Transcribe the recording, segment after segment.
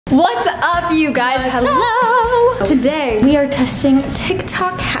What's up, you guys? Hello! Today, we are testing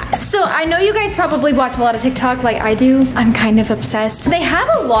TikTok hacks. So, I know you guys probably watch a lot of TikTok like I do. I'm kind of obsessed. They have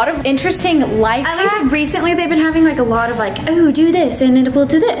a lot of interesting life hacks. At least recently, they've been having like a lot of like, oh, do this and it will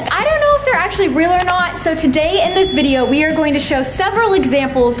do this. I don't know if they're actually real or not. So today in this video, we are going to show several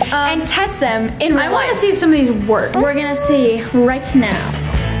examples and test them in real life. I want to see if some of these work. We're gonna see right now.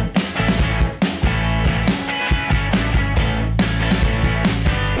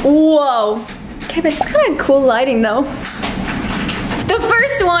 Whoa. Okay, but it's kind of cool lighting though. The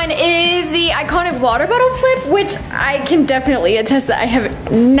first one is the iconic water bottle flip, which I can definitely attest that I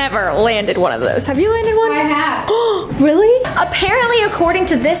have never landed one of those. Have you landed one? I have. Really? Apparently, according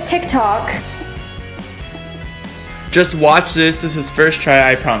to this TikTok. Just watch this. This is first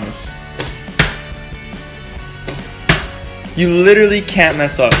try, I promise. You literally can't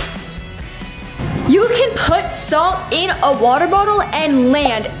mess up. You can put salt in a water bottle and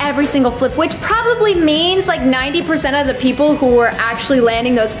land every single flip, which probably means like 90% of the people who were actually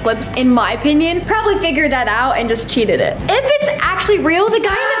landing those flips, in my opinion, probably figured that out and just cheated it. If it's actually real, the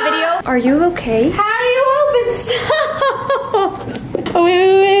guy in the video, are you okay? How do you open stuff? Oh,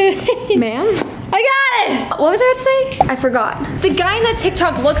 wait. Ma'am? I got it! What was I about to say? I forgot. The guy in the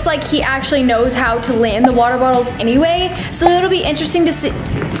TikTok looks like he actually knows how to land the water bottles anyway, so it'll be interesting to see.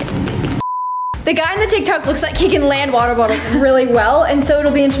 The guy in the TikTok looks like he can land water bottles really well, and so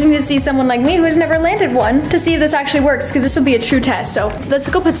it'll be interesting to see someone like me who has never landed one to see if this actually works, because this will be a true test. So let's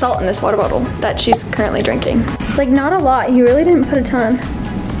go put salt in this water bottle that she's currently drinking. Like, not a lot. He really didn't put a ton.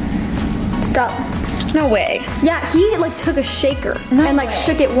 Stop. No way. Yeah, he like took a shaker and like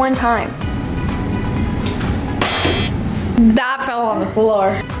shook it one time. That fell on the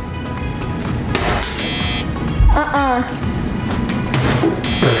floor.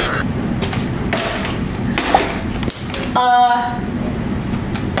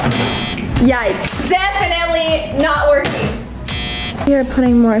 Yikes. Definitely not working. You're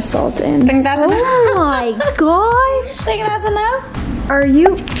putting more salt in. Think that's enough? Oh my gosh. Think that's enough? Are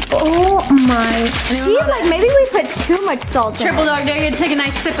you, oh my. See, like maybe we put too much salt in. Triple dog dare you to take a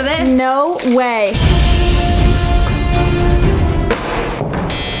nice sip of this? No way.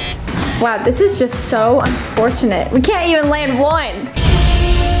 Wow, this is just so unfortunate. We can't even land one.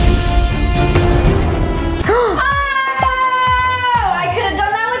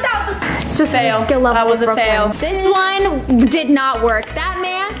 Fail. That was a fail. This one did not work. That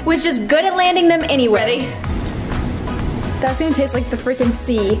man was just good at landing them anyway. Ready? That's gonna taste like the freaking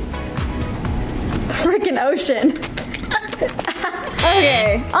sea. The freaking ocean.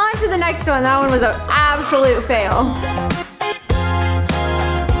 Okay, on to the next one. That one was an absolute fail.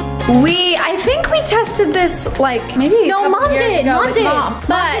 I think we tested this like maybe no, Mom did. Mom did. Mom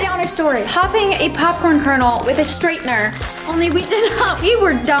But did it on her story. Popping a popcorn kernel with a straightener. Only we did not. We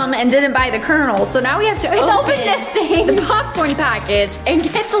were dumb and didn't buy the kernel, so now we have to open this thing, the popcorn package, and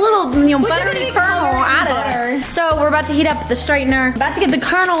get the little buttery kernel out of there. So we're about to heat up the straightener, about to get the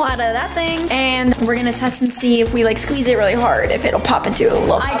kernel out of that thing, and we're gonna test and see if we like squeeze it really hard, if it'll pop into a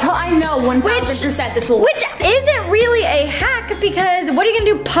little. I know 100% this will work. Which isn't really a hack, because what are you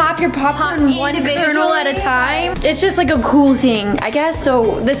gonna do? Pop your popcorn one kernel at a time? It's just like a cool thing, I guess.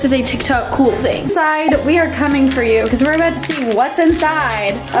 So this is a TikTok cool thing. Inside, we are coming for you because we're about to see what's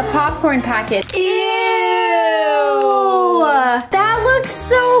inside a popcorn package. Ew! That looks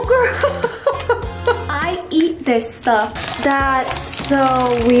so gross. I eat this stuff. That's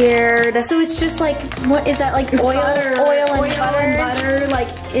so weird. So it's just like, what is that, like oil and butter, like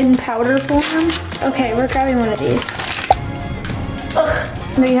in powder form? Okay, we're grabbing one of these. Ugh.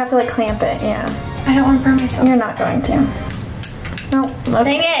 No, you have to like clamp it, yeah. I don't want to burn myself. You're not going to. No. Okay.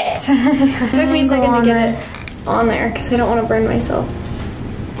 Dang it! It took me a second to get it on there because I don't want to burn myself.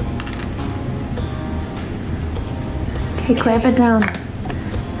 Okay, clamp it down.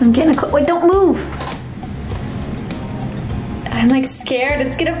 I'm getting a wait, don't move! I'm like scared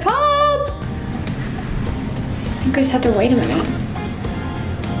it's gonna pop! I think we just have to wait a minute.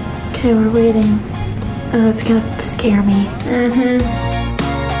 Okay, we're waiting. Oh, it's gonna scare me.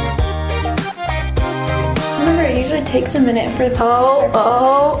 Remember, it usually takes a minute for the popcorn.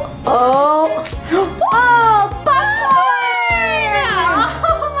 Oh, popcorn!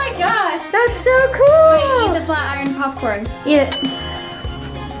 Oh my gosh, that's so cool! Wait, eat the flat iron popcorn. Eat it.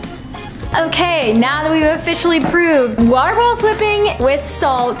 Okay, now that we've officially proved water bottle flipping with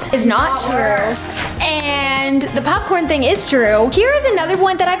salt is not true, and the popcorn thing is true, here is another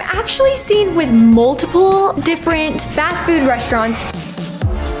one that I've actually seen with multiple different fast food restaurants.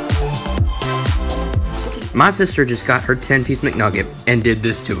 My sister just got her 10-piece McNugget and did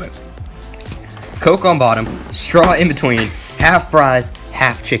this to it. Coke on bottom, straw in between, half fries,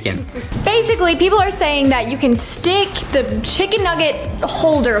 half chicken. Basically, people are saying that you can stick the chicken nugget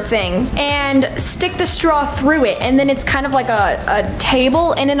holder thing and stick the straw through it, and then it's kind of like a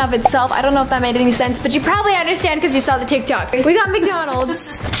table in and of itself. I don't know if that made any sense, but you probably understand because you saw the TikTok. We got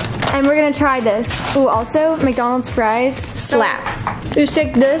McDonald's, and we're gonna try this. Ooh, also, McDonald's fries slaps. You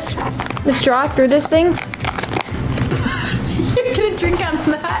stick the straw through this thing. You're gonna drink out of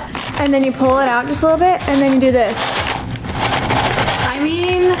that? And then you pull it out just a little bit, and then you do this. I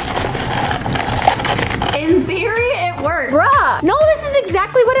mean, in theory, it works. Bruh, no, this is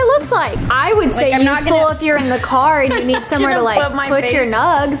exactly what it looks like. I would say I'm not useful gonna- if you're in the car and you need somewhere to like put your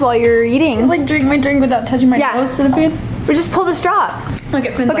nugs while you're eating. Like drink my drink without touching my nose to the food. Or just pull the straw.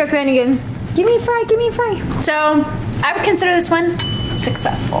 Okay, Okay, Finnegan. Give me a fry, give me a fry. So, I would consider this one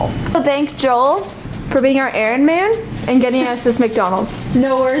successful. So thank Joel for being our errand man and getting us this McDonald's.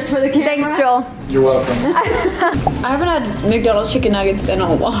 No words for the camera. Thanks, Joel. You're welcome. I haven't had McDonald's chicken nuggets in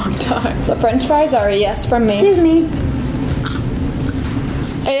a long time. The French fries are a yes from me. Excuse me.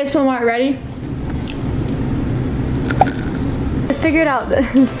 ASMR, ready? Just figured out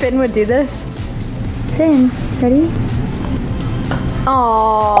that Finn would do this. Finn, ready?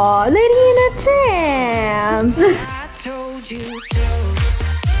 Aww, Lady in a Tramp. I told you so.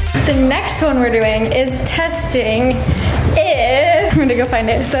 The next one we're doing is testing if... I'm gonna go find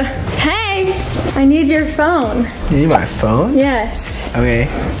it. So, hey, I need your phone. You need my phone? Yes. Okay.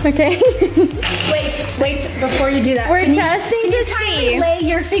 Okay. Wait, before you do that. We're can testing to you see. lay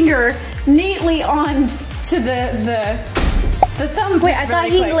your finger neatly on to the thumb. Wait, I thought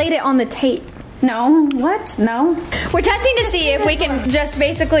he laid it on the tape. No, what? No. We're testing to see if we can just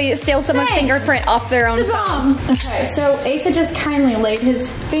basically steal someone's fingerprint off their own phone. Okay, so Asa just kindly laid his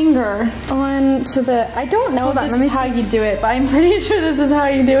finger onto the. I don't know if this is how you do it, but I'm pretty sure this is how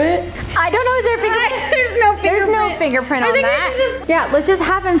you do it. I don't know, is there a fingerprint? There's no fingerprint on that. Yeah, let's just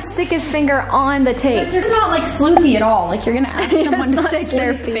have him stick his finger on the tape. It's not like sleuthy at all. Like you're gonna ask someone to stick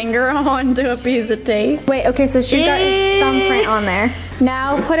their finger onto a piece of tape. Wait, okay, so she got his thumbprint on there.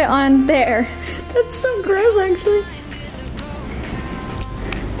 Now put it on there. That's so gross, actually.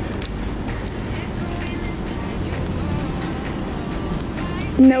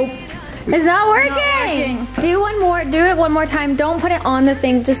 Nope. It's not working. Do it one more time. Don't put it on the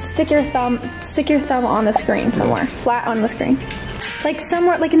thing. Just stick your thumb on the screen somewhere. Flat on the screen. Like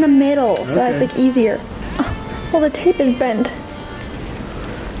somewhere, like in the middle, so that's like easier. Oh, well, the tape is bent.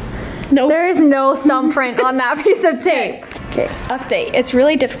 Nope. There is no thumbprint on that piece of tape. Okay, update. It's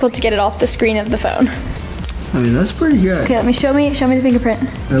really difficult to get it off the screen of the phone. I mean, that's pretty good. Okay, let me show me the fingerprint.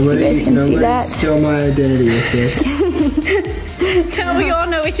 Nobody, You guys can see that. steal my identity with this. Now we all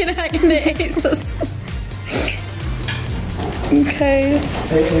know we can hack into Asa's. Okay.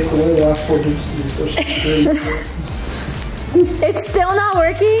 Hey, so what are the last 4 digits of your social security? It's still not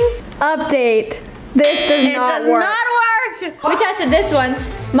working? Update. This does not work. We tested this once.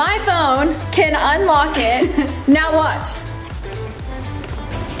 My phone can unlock it. Now watch.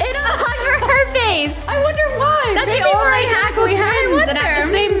 It unlocked her face. I wonder why. That's Maybe the only we're hack we have. twins and have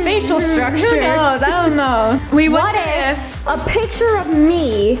the same facial structure. Who knows? I don't know. What if a picture of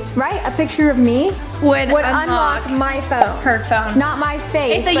me, right? A picture of me would unlock my phone. her phone? Not my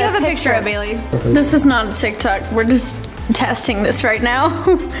face. Hey, so you but have a picture of Bailey. This is not a TikTok. We're just testing this right now.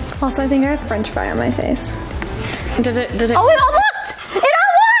 Also, I think I have French fry on my face. Did it? Oh, it unlocked! It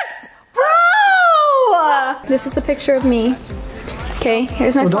unlocked! Bro! This is the picture of me. Okay,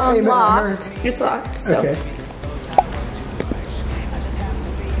 here's my phone locked. It's locked. So. Okay.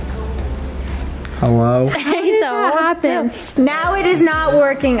 Hello? Hey, so what happened? Now it is not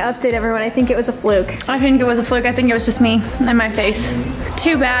working. Update everyone. I think it was a fluke. I think it was a fluke. I think it was just me and my face.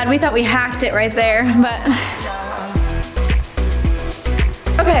 Too bad. We thought we hacked it right there, but.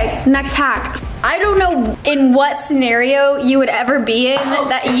 Okay, next hack. I don't know in what scenario you would ever be in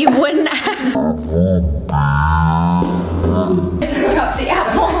that you wouldn't have. I just dropped the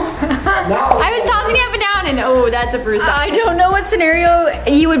apple. I was tossing it up and down and oh, that's a bruise. I don't know what scenario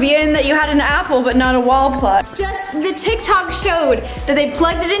you would be in that you had an apple but not a wall plug. Just the TikTok showed that they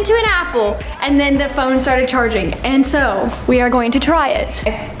plugged it into an apple and then the phone started charging. And so we are going to try it.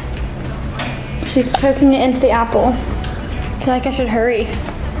 She's poking it into the apple. I feel like I should hurry.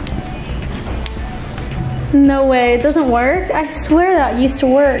 No way, it doesn't work? I swear that used to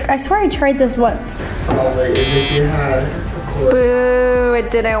work. I swear I tried this once. Oh, wait, is it your hand? Boo,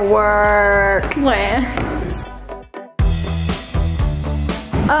 it didn't work.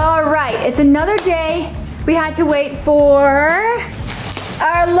 All right, it's another day. We had to wait for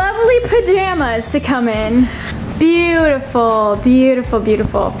our lovely pajamas to come in. Beautiful, beautiful,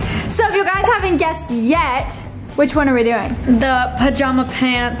 beautiful. So if you guys haven't guessed yet, Which one are we doing? The pajama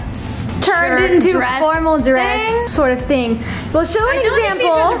pants Turned into dress formal dress thing. sort of thing. We'll show an I don't think these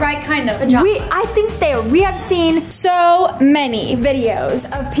are example. the right kind of pajama. I think we have seen So many videos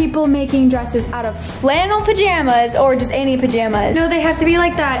of people making dresses out of flannel pajamas or just any pajamas. No, they have to be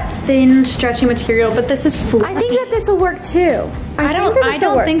like that thin, stretchy material, but this is fluffy. I think that this will work too. I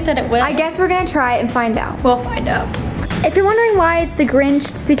don't think that it will. I guess we're gonna try it and find out. We'll find out. If you're wondering why it's the Grinch,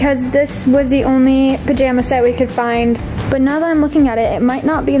 it's because this was the only pajama set we could find. But now that I'm looking at it, it might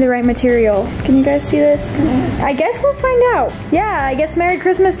not be the right material. Can you guys see this? I guess we'll find out. Yeah, I guess Merry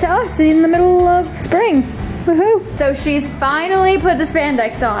Christmas to us in the middle of spring. Woohoo. So she's finally put the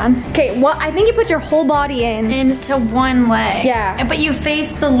spandex on. Okay, well, I think you put your whole body in. Into one leg. Yeah. But you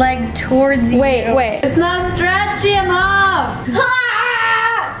face the leg towards you. Wait. It's not stretchy enough.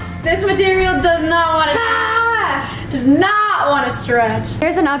 This material does not want to does not want to stretch.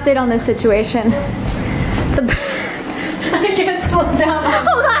 Here's an update on this situation. I can't slow down.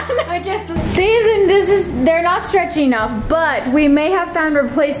 Hold on. I can't. They're not stretchy enough, but we may have found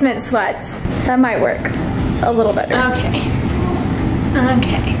replacement sweats. That might work a little better. Okay.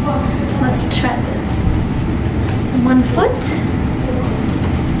 Let's try this. 1 foot.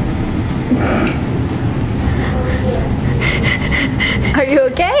 Are you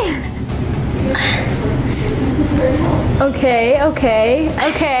okay? Okay.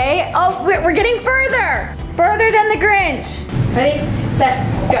 Oh, we're getting further. Further than the Grinch. Ready, set,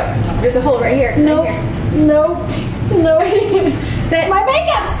 go. There's a hole right here. Nope. No. Sit. My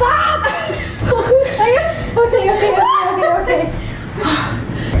makeup, stop! Okay.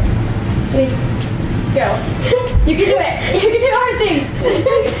 Ready, go. You can do it. You can do hard things.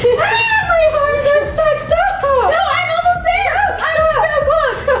 My arms are stuck. Stop. No, I'm almost there. I'm so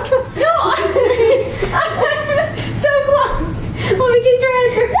close. No. I'm so close. Let me get your head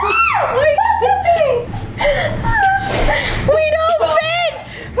through. We don't fit.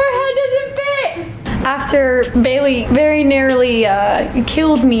 Her head doesn't fit. After Bailey very nearly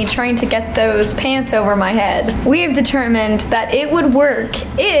killed me trying to get those pants over my head, we have determined that it would work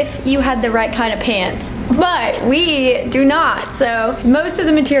if you had the right kind of pants. But we do not, so most of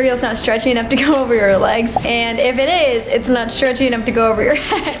the material is not stretchy enough to go over your legs, and if it is, it's not stretchy enough to go over your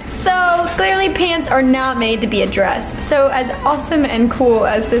head. So clearly pants are not made to be a dress. So as awesome and cool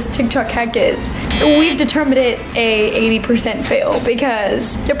as this TikTok hack is, we've determined it a 80% fail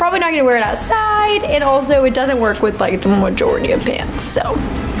because you're probably not gonna wear it outside, and also it doesn't work with like the majority of pants, so.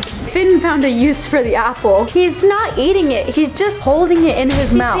 Finn found a use for the apple. He's not eating it, he's just holding it in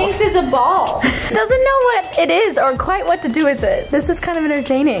his mouth. He thinks it's a ball. Doesn't know what it is or quite what to do with it. This is kind of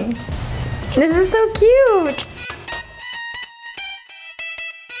entertaining. This is so cute.